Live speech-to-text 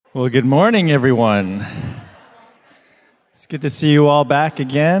Well, good morning, everyone. It's good to see you all back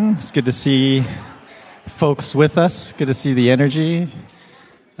again. It's good to see folks with us. Good to see the energy.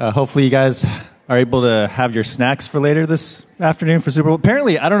 Hopefully you guys are able to have your snacks for later this afternoon for Super Bowl.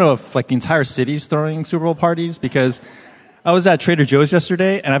 Apparently, I don't know if the entire city's throwing Super Bowl parties, because I was at Trader Joe's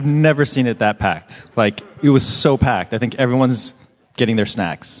yesterday and I've never seen it that packed. It was so packed. I think everyone's getting their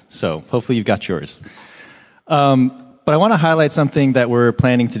snacks. So hopefully you've got yours. But I want to highlight something that we're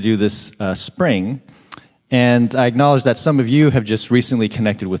planning to do this spring. And I acknowledge that some of you have just recently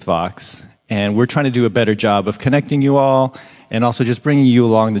connected with Vox. And we're trying to do a better job of connecting you all and also just bringing you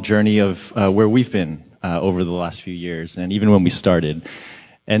along the journey of where we've been over the last few years and even when we started.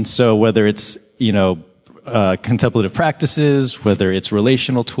 And so whether it's, contemplative practices, whether it's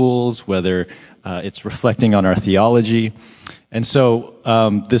relational tools, whether it's reflecting on our theology. And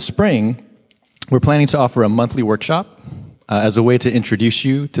so this spring, we're planning to offer a monthly workshop as a way to introduce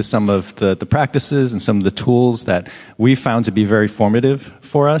you to some of the practices and some of the tools that we found to be very formative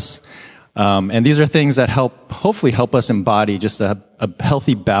for us. And these are things that hopefully help us embody just a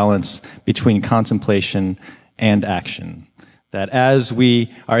healthy balance between contemplation and action. That as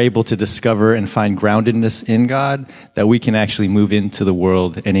we are able to discover and find groundedness in God, that we can actually move into the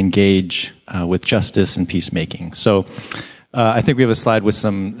world and engage with justice and peacemaking. So I think we have a slide with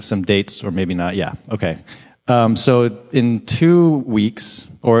some dates, or maybe not. Yeah, okay. So in 2 weeks,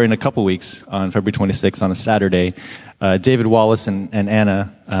 or in a couple weeks, on February 26th, on a Saturday, David Wallace and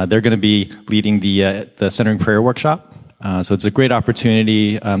Anna, they're going to be leading the Centering Prayer Workshop. So it's a great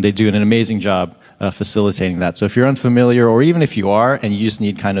opportunity. They do an amazing job facilitating that. So if you're unfamiliar, or even if you are, and you just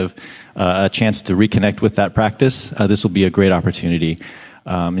need kind of a chance to reconnect with that practice, this will be a great opportunity.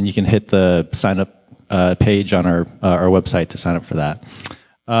 And you can hit the sign up page on our website to sign up for that.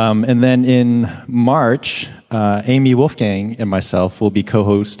 And then in March, Amy Wolfgang and myself will be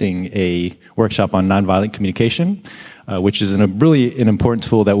co-hosting a workshop on nonviolent communication, which is really an important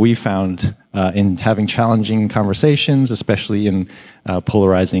tool that we found in having challenging conversations, especially in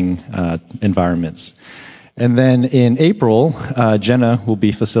polarizing environments. And then in April, Jenna will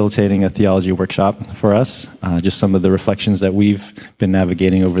be facilitating a theology workshop for us, just some of the reflections that we've been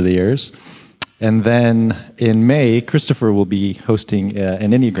navigating over the years. And then in May, Christopher will be hosting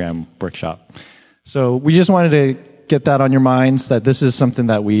an Enneagram workshop. So we just wanted to get that on your minds, that this is something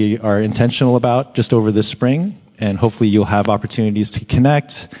that we are intentional about just over this spring. And hopefully you'll have opportunities to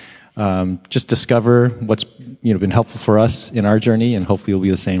connect, just discover what's been helpful for us in our journey, and hopefully it'll be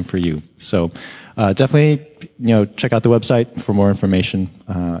the same for you. So definitely check out the website for more information,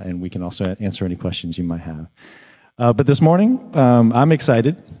 and we can also answer any questions you might have. But this morning, I'm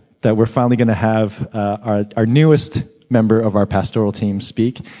excited that we're finally going to have our newest member of our pastoral team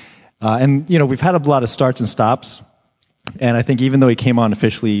speak. And we've had a lot of starts and stops, and I think even though he came on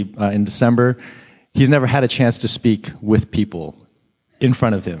officially in December, he's never had a chance to speak with people in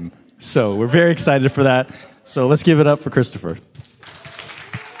front of him. So we're very excited for that. So let's give it up for Christopher.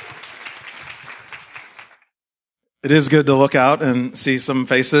 It is good to look out and see some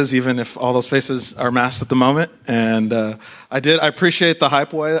faces, even if all those faces are masked at the moment. And I appreciate the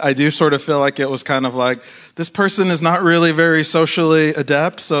hype way. I do sort of feel like it was kind of like, this person is not really very socially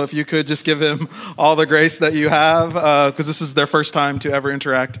adept, so if you could just give him all the grace that you have, because this is their first time to ever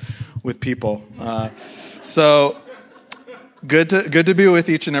interact with people. So good to be with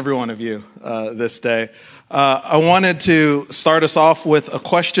each and every one of you this day. I wanted to start us off with a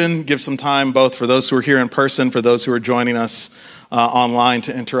question, give some time both for those who are here in person, for those who are joining us online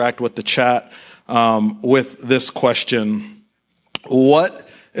to interact with the chat with this question. What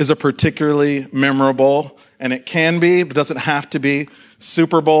is a particularly memorable, and it can be, but doesn't have to be,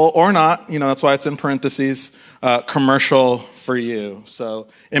 Super Bowl or not, that's why it's in parentheses, commercial for you? So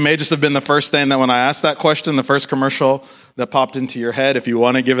it may just have been the first thing that when I asked that question, the first commercial that popped into your head. If you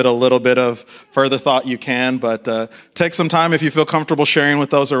want to give it a little bit of further thought, you can, but take some time if you feel comfortable sharing with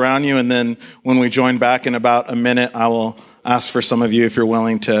those around you. And then when we join back in about a minute, I will ask for some of you if you're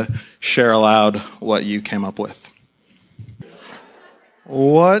willing to share aloud what you came up with.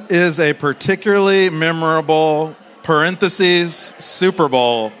 What is a particularly memorable, parentheses, Super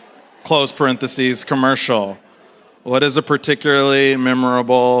Bowl, close parentheses, commercial? What is a particularly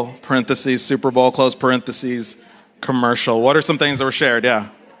memorable, parentheses, Super Bowl, close parentheses, commercial? What are some things that were shared? Yeah.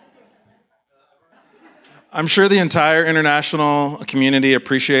 I'm sure the entire international community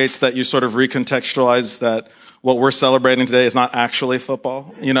appreciates that you sort of recontextualize that what we're celebrating today is not actually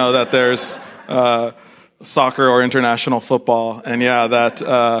football. That there's soccer or international football. And yeah,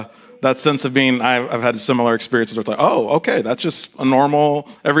 that sense of being, I've had similar experiences where it's like, oh, okay, that's just a normal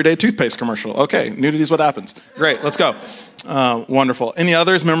everyday toothpaste commercial. Okay, nudity is what happens. Great, let's go. Wonderful. Any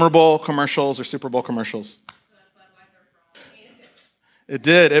others, memorable commercials or Super Bowl commercials? It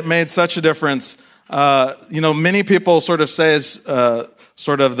did. It made such a difference. Many people sort of say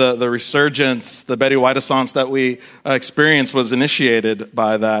sort of the resurgence, the Betty White-essence that we experienced was initiated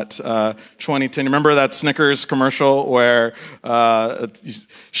by that 2010. Remember that Snickers commercial where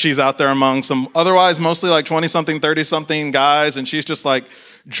she's out there among some otherwise mostly like 20-something, 30-something guys, and she's just like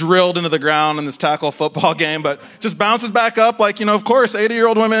drilled into the ground in this tackle football game, but just bounces back up like, of course,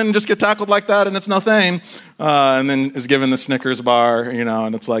 80-year-old women just get tackled like that and it's no thing. And then is given the Snickers bar,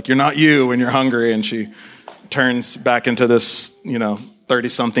 and it's like, you're not you when you're hungry. And she turns back into this,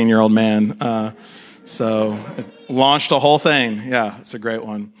 30-something-year-old man. So it launched a whole thing. Yeah, it's a great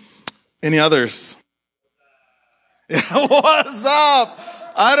one. Any others? Yeah, what's up?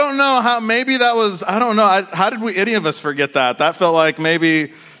 I don't know how, maybe that was, I don't know. How did any of us forget that? That felt like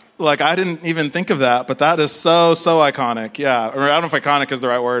maybe, I didn't even think of that, but that is so iconic. Yeah, or I don't know if iconic is the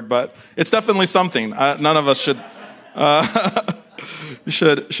right word, but it's definitely something. None of us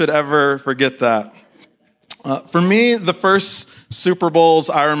should ever forget that. For me, the first Super Bowls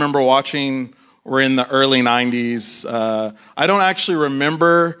I remember watching were in the early 90s. I don't actually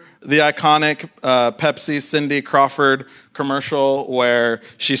remember the iconic Pepsi Cindy Crawford commercial where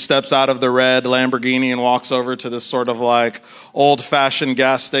she steps out of the red Lamborghini and walks over to this sort of like old-fashioned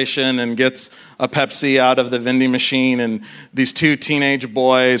gas station and gets a Pepsi out of the vending machine, and these two teenage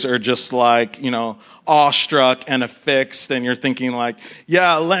boys are just like, awestruck and affixed, and you're thinking like,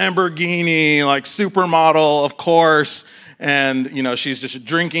 yeah, Lamborghini, like supermodel, of course, and, she's just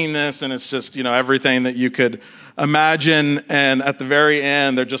drinking this, and it's just, everything that you could imagine, and at the very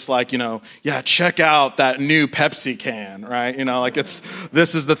end, they're just like, yeah, check out that new Pepsi can, right?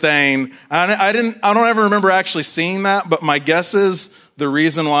 This is the thing. I don't ever remember actually seeing that, but my guess is the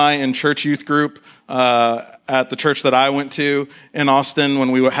reason why in church youth group, at the church that I went to in Austin,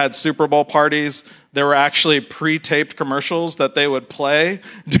 when we had Super Bowl parties, there were actually pre-taped commercials that they would play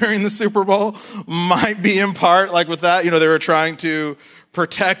during the Super Bowl. Might be in part like with that, they were trying to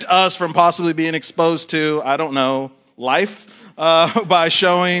protect us from possibly being exposed to, I don't know, life by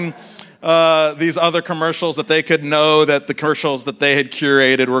showing these other commercials that they could know that the commercials that they had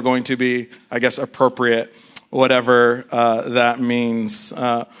curated were going to be, I guess, appropriate, whatever that means.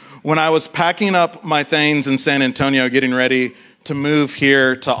 When I was packing up my things in San Antonio, getting ready to move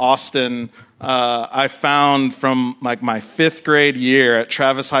here to Austin, I found from like my 5th grade year at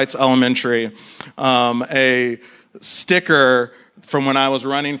Travis Heights Elementary a sticker from when I was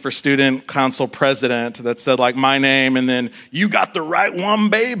running for student council president that said like my name and then "You got the right one,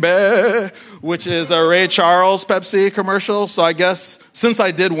 baby," which is a Ray Charles Pepsi commercial. So I guess since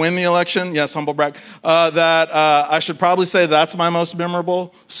I did win the election, yes, humble brag, that I should probably say that's my most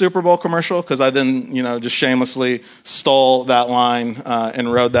memorable Super Bowl commercial, because I then just shamelessly stole that line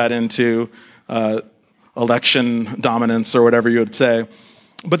and rode that into election dominance or whatever you would say.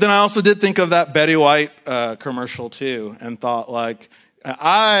 But then I also did think of that Betty White commercial too, and thought like,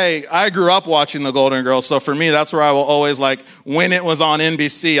 I grew up watching the Golden Girls, so for me that's where I will always like, when it was on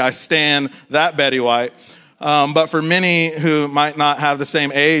NBC, I stan that Betty White. But for many who might not have the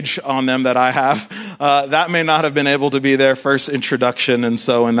same age on them that I have, that may not have been able to be their first introduction. And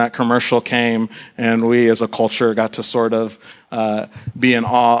so when that commercial came and we as a culture got to sort of be in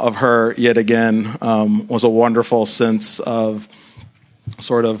awe of her yet again, was a wonderful sense of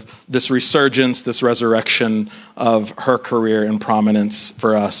sort of this resurgence, this resurrection of her career and prominence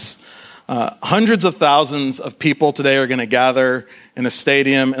for us. Hundreds of thousands of people today are going to gather in a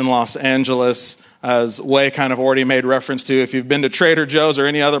stadium in Los Angeles, as Way kind of already made reference to. If you've been to Trader Joe's or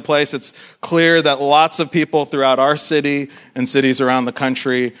any other place, it's clear that lots of people throughout our city and cities around the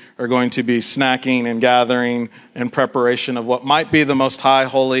country are going to be snacking and gathering in preparation of what might be the most high,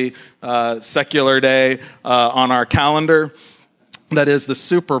 holy, secular day on our calendar. That is the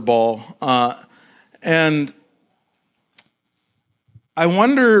Super Bowl. And I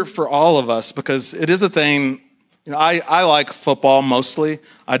wonder for all of us, because it is a thing, I like football mostly.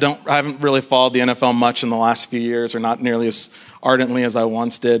 I haven't really followed the NFL much in the last few years, or not nearly as ardently as I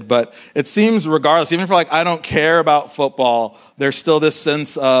once did. But it seems regardless, even if I don't care about football, there's still this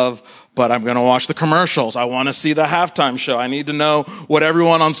sense of, but I'm going to watch the commercials. I want to see the halftime show. I need to know what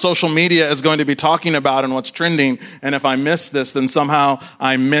everyone on social media is going to be talking about and what's trending. And if I miss this, then somehow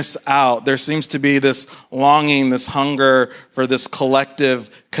I miss out. There seems to be this longing, this hunger for this collective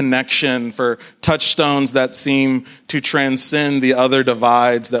connection, for touchstones that seem to transcend the other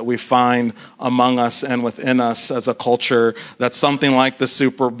divides that we find among us and within us as a culture, that something like the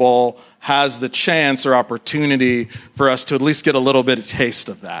Super Bowl has the chance or opportunity for us to at least get a little bit of taste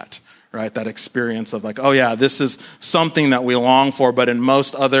of that. right? That experience of like, oh yeah, this is something that we long for, but in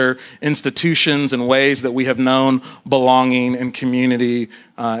most other institutions and ways that we have known belonging and community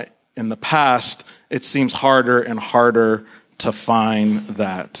in the past, it seems harder and harder to find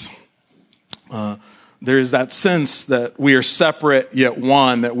that. There's that sense that we are separate yet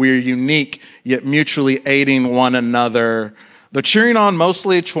one, that we are unique yet mutually aiding one another. The cheering on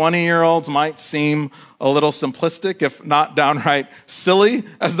mostly 20-year-olds might seem a little simplistic, if not downright silly,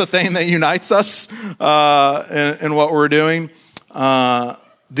 as the thing that unites us in what we're doing.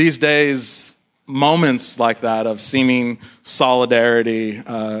 These days, moments like that of seeming solidarity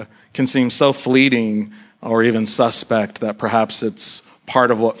can seem so fleeting or even suspect that perhaps it's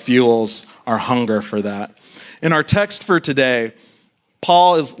part of what fuels our hunger for that. In our text for today,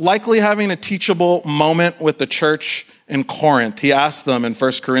 Paul is likely having a teachable moment with the church in Corinth. He asked them in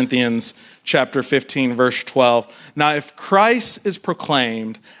 1 Corinthians chapter 15, verse 12, "Now if Christ is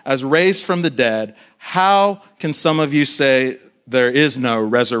proclaimed as raised from the dead, how can some of you say there is no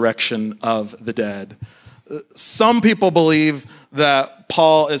resurrection of the dead?" Some people believe that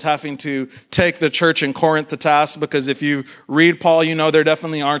Paul is having to take the church in Corinth to task, because if you read Paul, you know there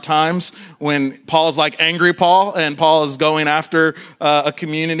definitely are times when Paul is like angry Paul, and Paul is going after a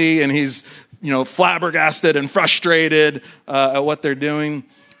community, and he's flabbergasted and frustrated at what they're doing.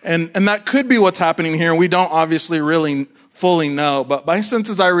 And that could be what's happening here. We don't obviously really fully know, but my sense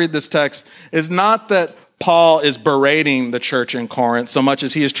as I read this text is not that Paul is berating the church in Corinth so much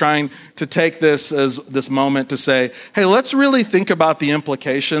as he is trying to take this as this moment to say, hey, let's really think about the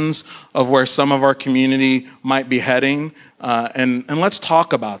implications of where some of our community might be heading, and let's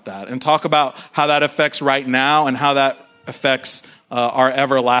talk about that and talk about how that affects right now and how that affects our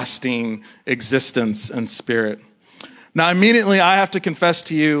everlasting existence and spirit. Now, immediately I have to confess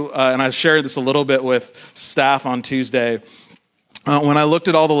to you, and I shared this a little bit with staff on Tuesday, when I looked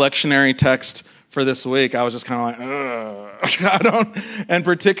at all the lectionary text for this week, I was just kind of like, and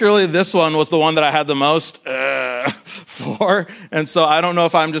particularly this one was the one that I had the most for. And so I don't know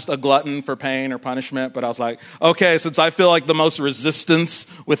if I'm just a glutton for pain or punishment, but I was like, okay, since I feel like the most resistance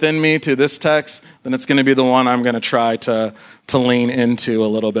within me to this text, then it's going to be the one I'm going to try to lean into a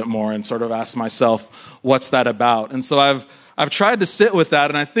little bit more and sort of ask myself, what's that about? And so I've tried to sit with that,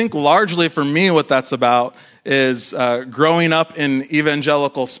 and I think largely for me what that's about is growing up in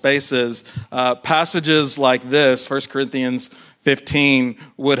evangelical spaces. Passages like this, 1 Corinthians 15,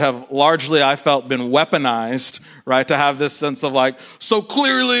 would have largely, I felt, been weaponized, right? To have this sense of like, so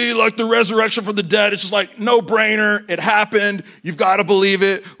clearly, like the resurrection from the dead, it's just like no brainer. It happened. You've got to believe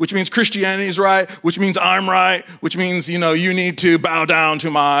it, which means Christianity's right, which means I'm right, which means, you need to bow down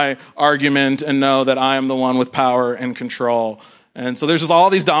to my argument and know that I am the one with power and control. And so there's just all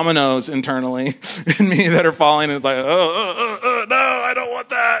these dominoes internally in me that are falling, and it's like, no, I don't want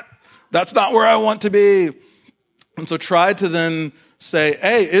that. That's not where I want to be. And so try to then say,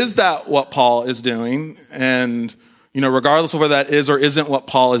 hey, is that what Paul is doing? And, regardless of whether that is or isn't what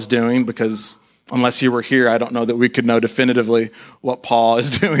Paul is doing, because unless you were here, I don't know that we could know definitively what Paul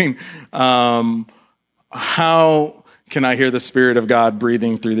is doing. How can I hear the Spirit of God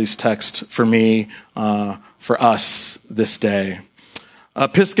breathing through these texts for me, for us this day?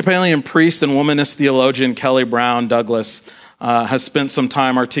 Episcopalian priest and womanist theologian Kelly Brown Douglas has spent some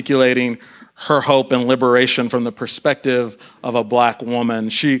time articulating her hope and liberation from the perspective of a black woman.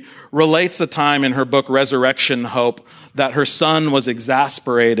 She relates a time in her book, Resurrection Hope, that her son was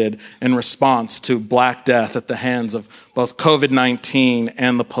exasperated in response to Black death at the hands of both COVID-19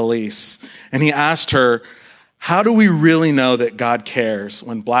 and the police. And he asked her, how do we really know that God cares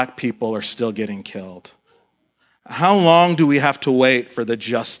when Black people are still getting killed? How long do we have to wait for the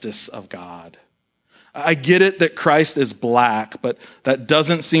justice of God? I get it that Christ is Black, but that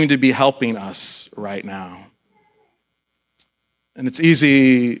doesn't seem to be helping us right now. And it's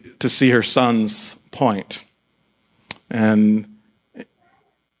easy to see her son's point. And it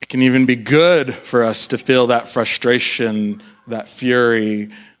can even be good for us to feel that frustration, that fury,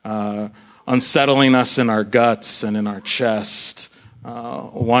 unsettling us in our guts and in our chest,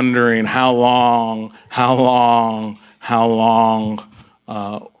 wondering how long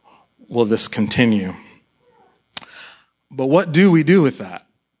will this continue? But what do we do with that?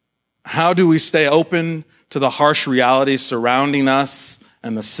 How do we stay open to the harsh realities surrounding us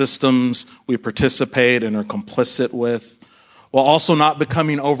and the systems we participate and are complicit with, while also not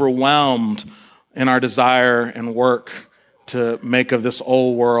becoming overwhelmed in our desire and work to make of this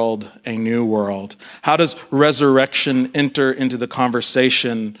old world a new world? How does resurrection enter into the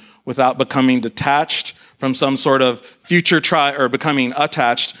conversation without becoming detached from some sort of future or becoming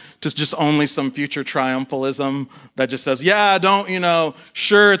attached to just only some future triumphalism that just says, yeah,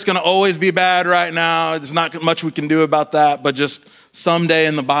 sure, it's going to always be bad right now. There's not much we can do about that, but just someday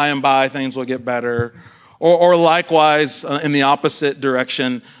in the by and by, things will get better. Or likewise, in the opposite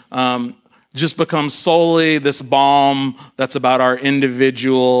direction, just becomes solely this balm that's about our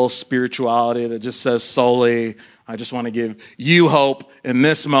individual spirituality that just says solely, I just want to give you hope in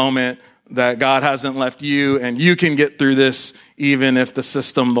this moment that God hasn't left you and you can get through this even if the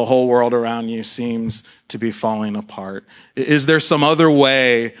system, the whole world around you seems to be falling apart. Is there some other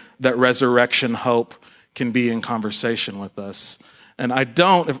way that resurrection hope can be in conversation with us? And I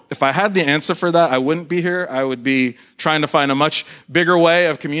don't, if I had the answer for that, I wouldn't be here. I would be trying to find a much bigger way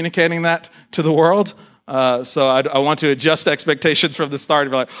of communicating that to the world. So I want to adjust expectations from the start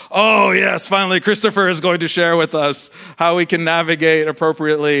and be like, oh yes, finally Christopher is going to share with us how we can navigate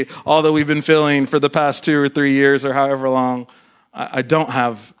appropriately all that we've been feeling for the past 2 or 3 years or however long. I don't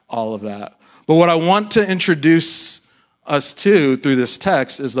have all of that. But what I want to introduce us to through this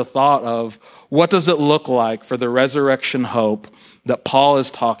text is the thought of what does it look like for the resurrection hope that Paul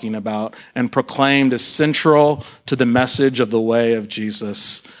is talking about and proclaimed as central to the message of the way of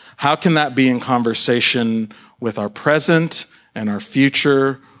Jesus. How can that be in conversation with our present and our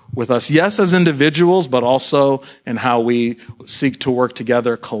future, with us, yes, as individuals, but also in how we seek to work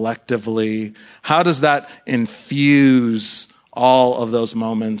together collectively? How does that infuse all of those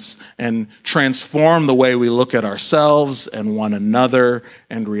moments and transform the way we look at ourselves and one another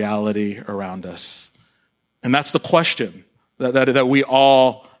and reality around us? And that's the question that we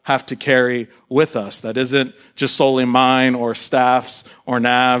all have to carry with us. That isn't just solely mine or staff's or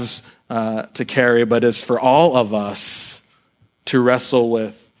Nav's to carry, but is for all of us to wrestle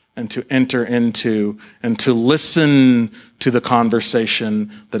with and to enter into and to listen to the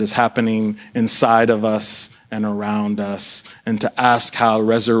conversation that is happening inside of us and around us, and to ask how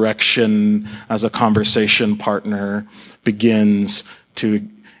resurrection as a conversation partner begins to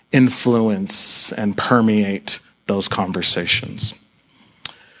influence and permeate those conversations.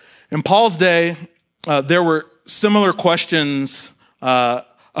 In Paul's day, there were similar questions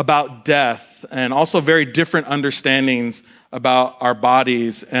about death and also very different understandings about our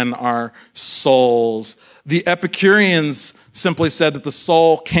bodies and our souls. The Epicureans simply said that the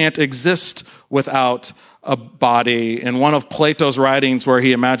soul can't exist without a body. In one of Plato's writings, where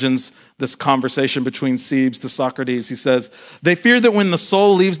he imagines this conversation between Cebes to Socrates, he says, they fear that when the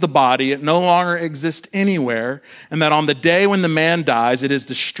soul leaves the body, it no longer exists anywhere, and that on the day when the man dies, it is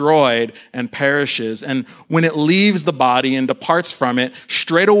destroyed and perishes. And when it leaves the body and departs from it,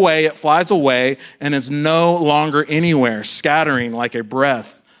 straight away it flies away and is no longer anywhere, scattering like a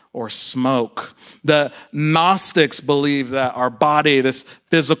breath or smoke. The Gnostics believed that our body, this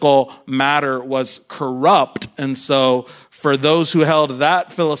physical matter, was corrupt. And so for those who held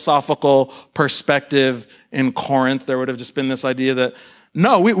that philosophical perspective in Corinth, there would have just been this idea that,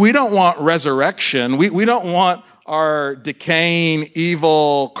 no, we don't want resurrection. We don't want our decaying,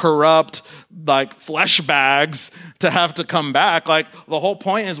 evil, corrupt, like flesh bags to have to come back. Like, the whole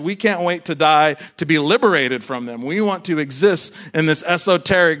point is we can't wait to die to be liberated from them. We want to exist in this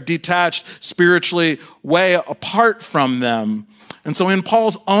esoteric, detached, spiritually way apart from them. And so in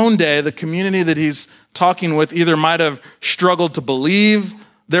Paul's own day, the community that he's talking with either might have struggled to believe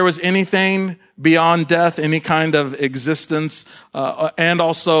there was anything beyond death, any kind of existence, and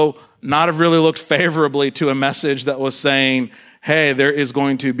also not have really looked favorably to a message that was saying, hey, there is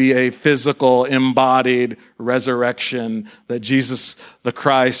going to be a physical, embodied resurrection, that Jesus the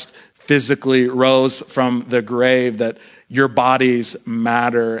Christ physically rose from the grave, that your bodies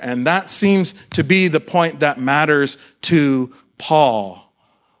matter. And that seems to be the point that matters to Paul,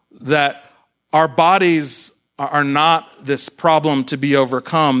 that our bodies are not this problem to be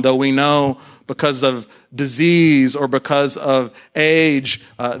overcome, though we know because of disease or because of age,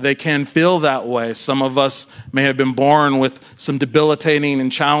 they can feel that way. Some of us may have been born with some debilitating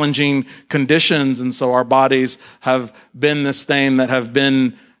and challenging conditions, and so our bodies have been this thing that have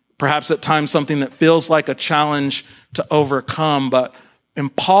been perhaps at times something that feels like a challenge to overcome. But in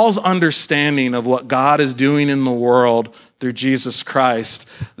Paul's understanding of what God is doing in the world through Jesus Christ,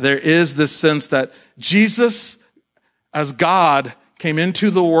 there is this sense that Jesus, as God, came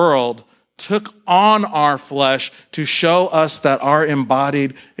into the world, took on our flesh to show us that our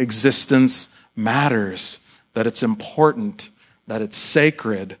embodied existence matters, that it's important, that it's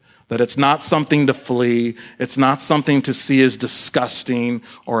sacred, that it's not something to flee. It's not something to see as disgusting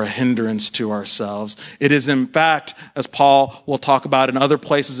or a hindrance to ourselves. It is, in fact, as Paul will talk about in other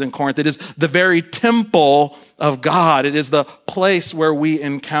places in Corinth, it is the very temple of God. It is the place where we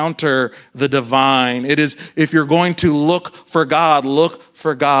encounter the divine. It is, if you're going to look for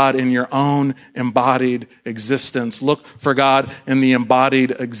God in your own embodied existence. Look for God in the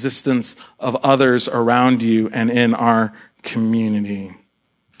embodied existence of others around you and in our community.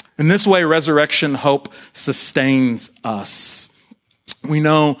 In this way, resurrection hope sustains us. We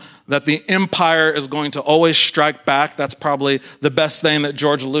know that the empire is going to always strike back. That's probably the best thing that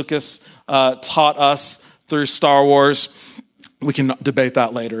George Lucas taught us through Star Wars. We can debate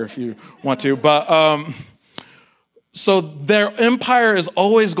that later if you want to. But so their empire is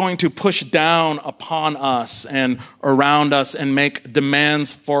always going to push down upon us and around us and make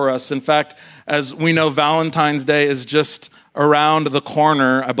demands for us. In fact, as we know, Valentine's Day is just around the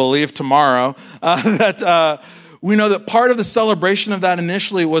corner, I believe tomorrow, we know that part of the celebration of that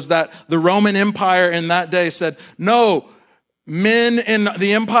initially was that the Roman Empire in that day said, no, men in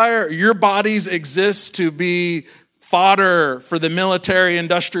the empire, your bodies exist to be fodder for the military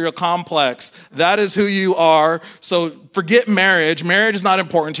industrial complex. That is who you are. So forget marriage. Marriage is not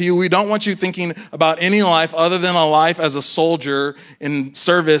important to you. We don't want you thinking about any life other than a life as a soldier in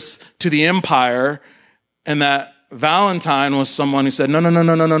service to the empire. And that Valentine was someone who said,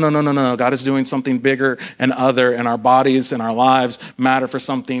 no. God is doing something bigger and other, and our bodies and our lives matter for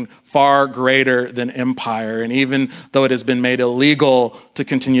something far greater than empire. And even though it has been made illegal to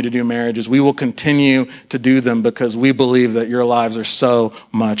continue to do marriages, we will continue to do them because we believe that your lives are so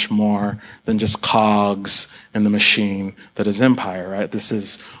much more than just cogs in the machine that is empire, right? This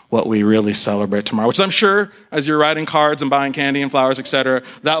is what we really celebrate tomorrow, which I'm sure as you're writing cards and buying candy and flowers, etc.,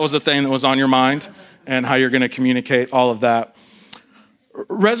 that was the thing that was on your mind and how you're going to communicate all of that.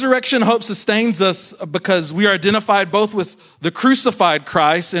 Resurrection hope sustains us because we are identified both with the crucified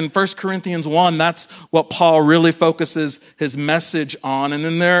Christ in 1 Corinthians 1. That's what Paul really focuses his message on. And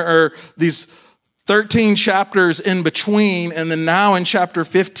then there are these 13 chapters in between. And then now in chapter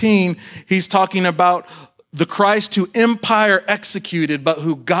 15, he's talking about the Christ who empire executed, but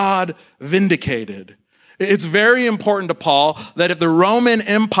who God vindicated. It's very important to Paul that if the Roman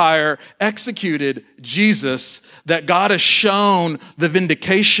Empire executed Jesus, that God has shown the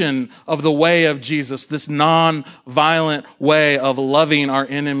vindication of the way of Jesus, this non-violent way of loving our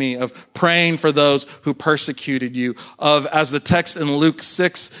enemy, of praying for those who persecuted you, of, as the text in Luke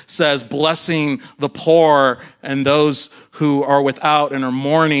 6 says, blessing the poor and those who are without and are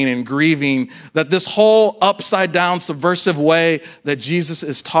mourning and grieving, that this whole upside down subversive way that Jesus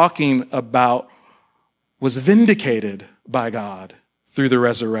is talking about was vindicated by God through the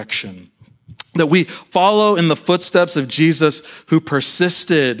resurrection. That we follow in the footsteps of Jesus, who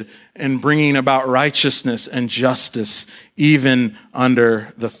persisted in bringing about righteousness and justice even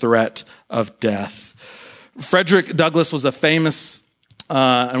under the threat of death. Frederick Douglass was a famous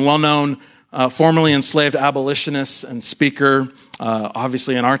and well-known formerly enslaved abolitionist and speaker,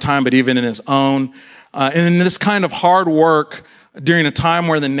 obviously in our time, but even in his own. And in this kind of hard work, during a time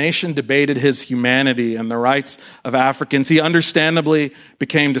where the nation debated his humanity and the rights of Africans, he understandably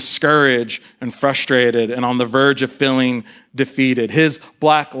became discouraged and frustrated and on the verge of feeling defeated. His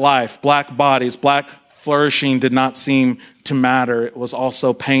black life, black bodies, black flourishing did not seem to matter. It was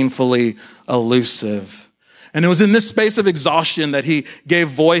also painfully elusive. And it was in this space of exhaustion that he gave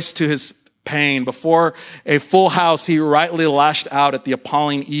voice to his pain. Before a full house, he rightly lashed out at the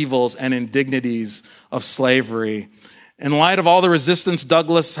appalling evils and indignities of slavery. In light of all the resistance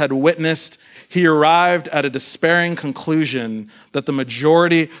Douglass had witnessed, he arrived at a despairing conclusion that the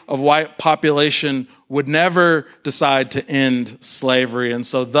majority of white population would never decide to end slavery. And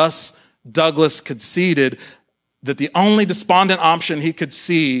so thus Douglass conceded that the only despondent option he could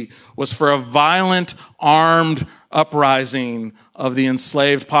see was for a violent armed uprising of the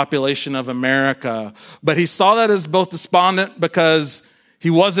enslaved population of America. But he saw that as both despondent because he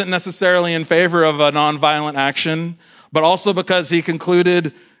wasn't necessarily in favor of a nonviolent action, but also because he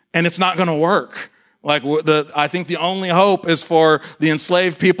concluded, and it's not going to work. I think the only hope is for the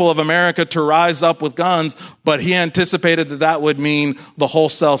enslaved people of America to rise up with guns, but he anticipated that that would mean the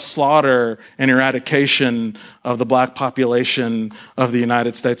wholesale slaughter and eradication of the black population of the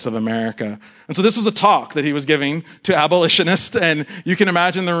United States of America. And so this was a talk that he was giving to abolitionists, and you can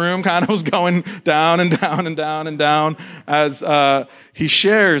imagine the room kind of was going down and down and down and down as he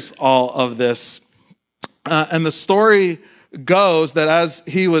shares all of this. And the story goes that as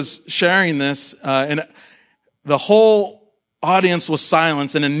he was sharing this, and the whole audience was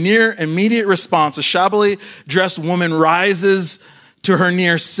silent, and a near immediate response, a shabbily dressed woman rises to her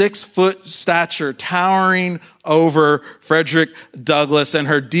near 6-foot stature, towering over Frederick Douglass, and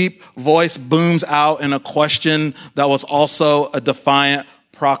her deep voice booms out in a question that was also a defiant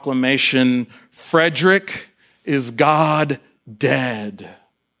proclamation. Frederick, is God dead?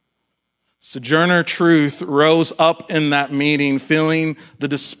 Sojourner Truth rose up in that meeting, feeling the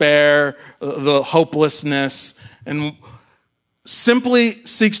despair, the hopelessness, and simply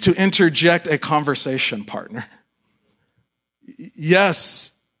seeks to interject a conversation partner.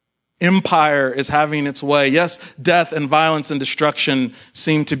 Yes, empire is having its way. Yes, death and violence and destruction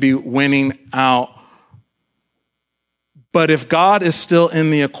seem to be winning out. But if God is still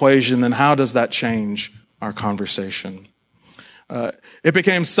in the equation, then how does that change our conversation? It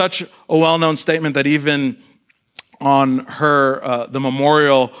became such a well-known statement that even on her, the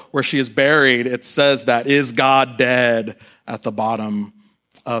memorial where she is buried, it says that, "Is God dead?" at the bottom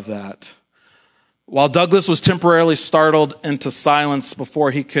of that. While Douglass was temporarily startled into silence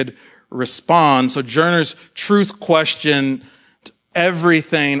before he could respond, Sojourner's Truth questioned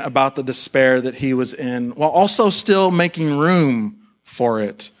everything about the despair that he was in, while also still making room for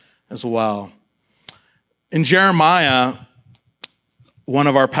it as well. In Jeremiah, one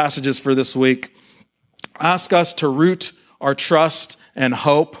of our passages for this week, ask us to root our trust and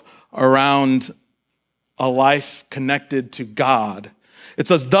hope around a life connected to God. It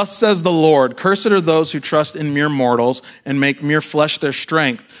says, "Thus says the Lord, cursed are those who trust in mere mortals and make mere flesh their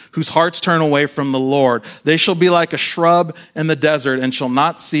strength, whose hearts turn away from the Lord. They shall be like a shrub in the desert and shall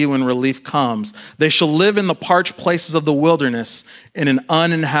not see when relief comes. They shall live in the parched places of the wilderness in an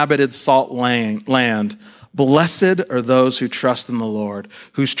uninhabited salt land. Blessed are those who trust in the Lord,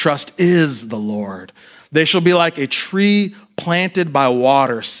 whose trust is the Lord. They shall be like a tree planted by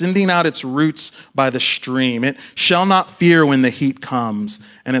water, sending out its roots by the stream. It shall not fear when the heat comes,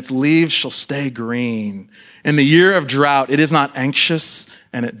 and its leaves shall stay green. In the year of drought, it is not anxious,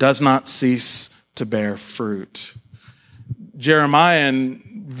 and it does not cease to bear fruit." Jeremiah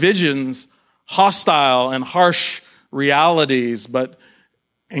envisions hostile and harsh realities, but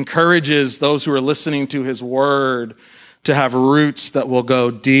encourages those who are listening to his word to have roots that will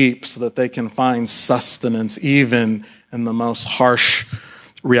go deep so that they can find sustenance even in the most harsh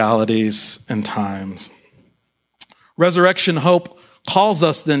realities and times. Resurrection hope calls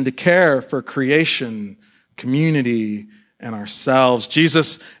us then to care for creation, community, and ourselves.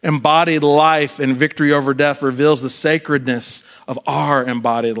 Jesus' embodied life and victory over death reveals the sacredness of our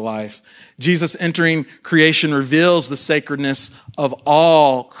embodied life. Jesus entering creation reveals the sacredness of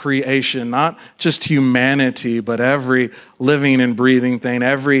all creation, not just humanity, but every living and breathing thing,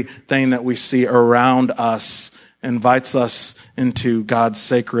 everything that we see around us invites us into God's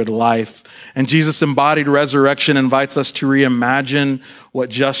sacred life. And Jesus' embodied resurrection invites us to reimagine what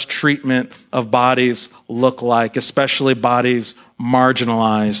just treatment of bodies look like, especially bodies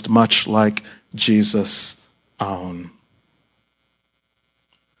marginalized, much like Jesus' own.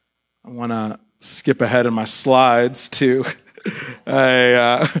 I want to skip ahead in my slides to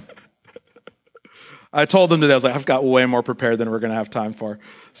I told them today, I was like, I've got way more prepared than we're going to have time for.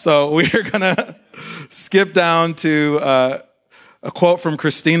 So we are going to skip down to a quote from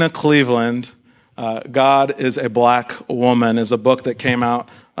Christina Cleveland. God is a Black Woman is a book that came out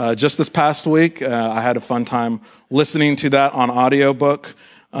just this past week. I had a fun time listening to that on audiobook.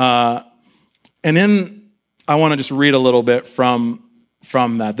 I want to just read a little bit from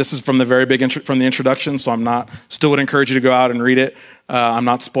that. This is from the very big from the introduction, so still would encourage you to go out and read it. I'm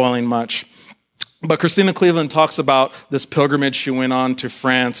not spoiling much. But Christina Cleveland talks about this pilgrimage she went on to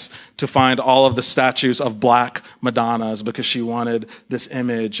France to find all of the statues of Black Madonnas because she wanted this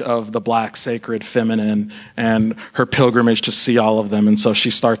image of the Black sacred feminine and her pilgrimage to see all of them. And so she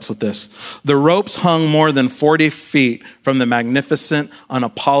starts with this. "The ropes hung more than 40 feet from the magnificent,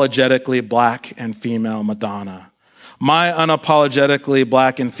 unapologetically Black and female Madonna. My unapologetically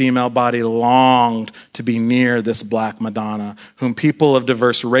Black and female body longed to be near this Black Madonna, whom people of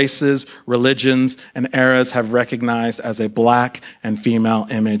diverse races, religions, and eras have recognized as a Black and female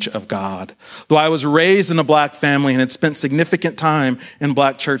image of God. Though I was raised in a Black family and had spent significant time in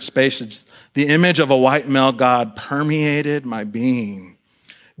Black church spaces, the image of a white male God permeated my being.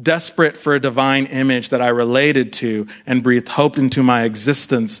 Desperate for a divine image that I related to and breathed hope into my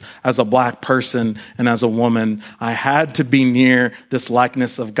existence as a Black person and as a woman, I had to be near this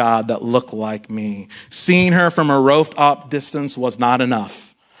likeness of God that looked like me. Seeing her from a rooftop distance was not enough.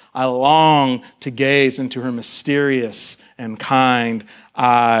 I longed to gaze into her mysterious and kind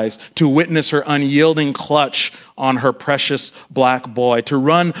eyes, to witness her unyielding clutch on her precious Black boy, to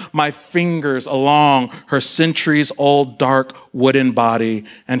run my fingers along her centuries-old dark wooden body,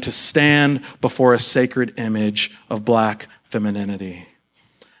 and to stand before a sacred image of Black femininity.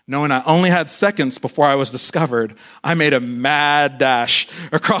 Knowing I only had seconds before I was discovered, I made a mad dash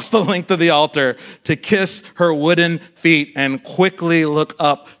across the length of the altar to kiss her wooden feet and quickly look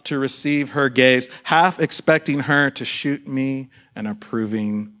up to receive her gaze, half expecting her to shoot me an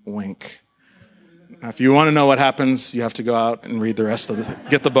approving wink. Now, if you want to know what happens, you have to go out and read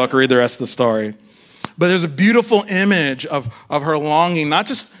get the book, read the rest of the story. But there's a beautiful image of her longing, not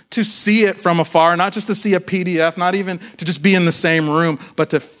just to see it from afar, not just to see a PDF, not even to just be in the same room,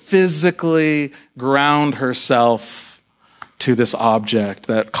 but to physically ground herself to this object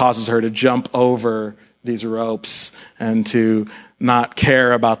that causes her to jump over these ropes and to not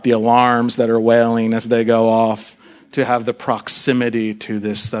care about the alarms that are wailing as they go off, to have the proximity to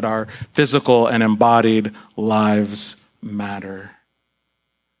this, that our physical and embodied lives matter.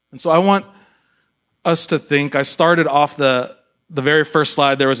 And so I want us to think, I started off the very first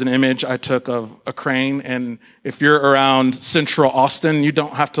slide, there was an image I took of a crane, and if you're around central Austin, you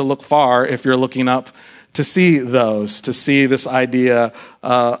don't have to look far if you're looking up to see those, to see this idea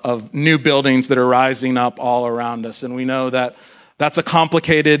of new buildings that are rising up all around us. And we know that that's a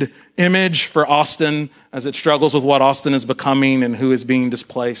complicated image for Austin as it struggles with what Austin is becoming and who is being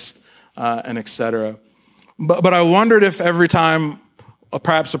displaced, and et cetera. But I wondered if every time,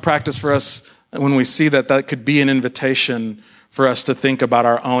 perhaps a practice for us, when we see that could be an invitation for us to think about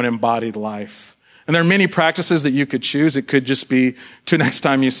our own embodied life. And there are many practices that you could choose. It could just be to next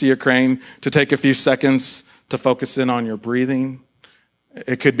time you see a crane, to take a few seconds to focus in on your breathing.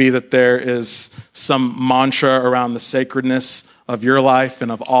 It could be that there is some mantra around the sacredness of your life and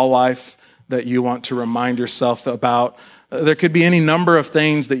of all life that you want to remind yourself about. There could be any number of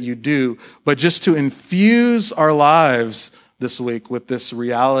things that you do, but just to infuse our lives this week with this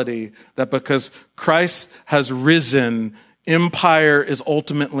reality that because Christ has risen, empire is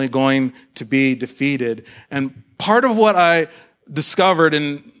ultimately going to be defeated. And part of what I discovered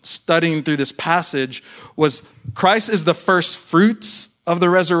in studying through this passage was Christ is the first fruits of the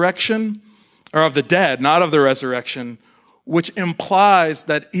resurrection, or of the dead, not of the resurrection, which implies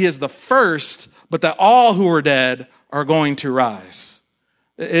that he is the first, but that all who are dead are going to rise.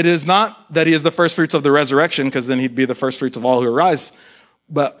 It is not that he is the first fruits of the resurrection, because then he'd be the first fruits of all who arise.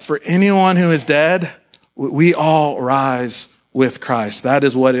 But for anyone who is dead, we all rise with Christ. That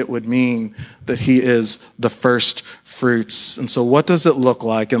is what it would mean that he is the first fruits. And so what does it look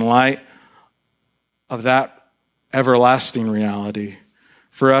like in light of that everlasting reality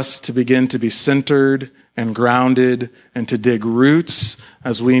for us to begin to be centered and grounded and to dig roots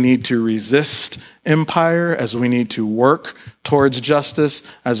as we need to resist empire, as we need to work towards justice,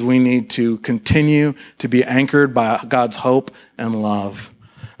 as we need to continue to be anchored by God's hope and love.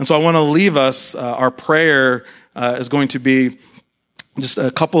 And so I want to leave us, our prayer is going to be just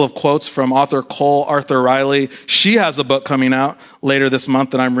a couple of quotes from author Cole Arthur Riley. She has a book coming out later this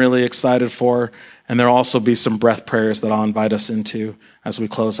month that I'm really excited for. And there'll also be some breath prayers that I'll invite us into as we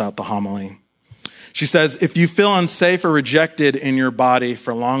close out the homily. She says, if you feel unsafe or rejected in your body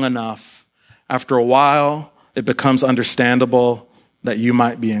for long enough, after a while, it becomes understandable that you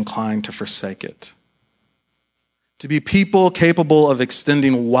might be inclined to forsake it. To be people capable of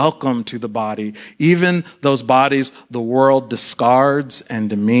extending welcome to the body, even those bodies the world discards and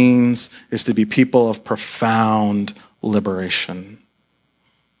demeans, is to be people of profound liberation.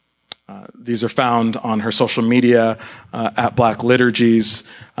 These are found on her social media at Black Liturgies,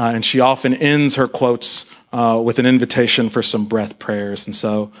 and she often ends her quotes with an invitation for some breath prayers. And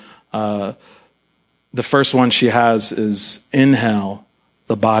so the first one she has is, inhale,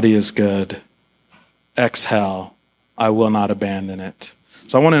 the body is good. Exhale, I will not abandon it.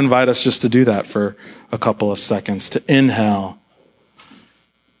 So I want to invite us just to do that for a couple of seconds, to inhale,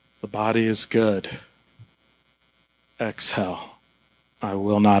 the body is good. Exhale, I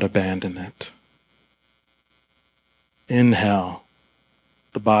will not abandon it. Inhale,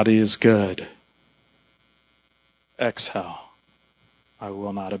 the body is good. Exhale, I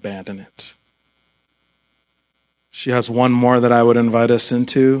will not abandon it. She has one more that I would invite us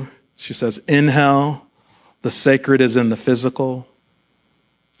into. She says, inhale, the sacred is in the physical.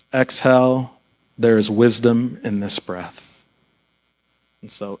 Exhale, there is wisdom in this breath.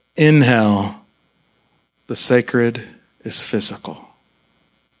 And so inhale, the sacred is physical.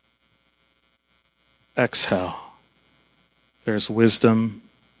 Exhale, there's wisdom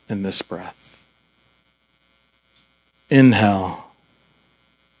in this breath. Inhale,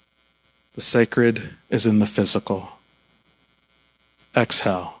 the sacred is in the physical.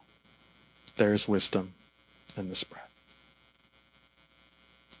 Exhale, there is wisdom in this breath.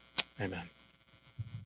 Amen.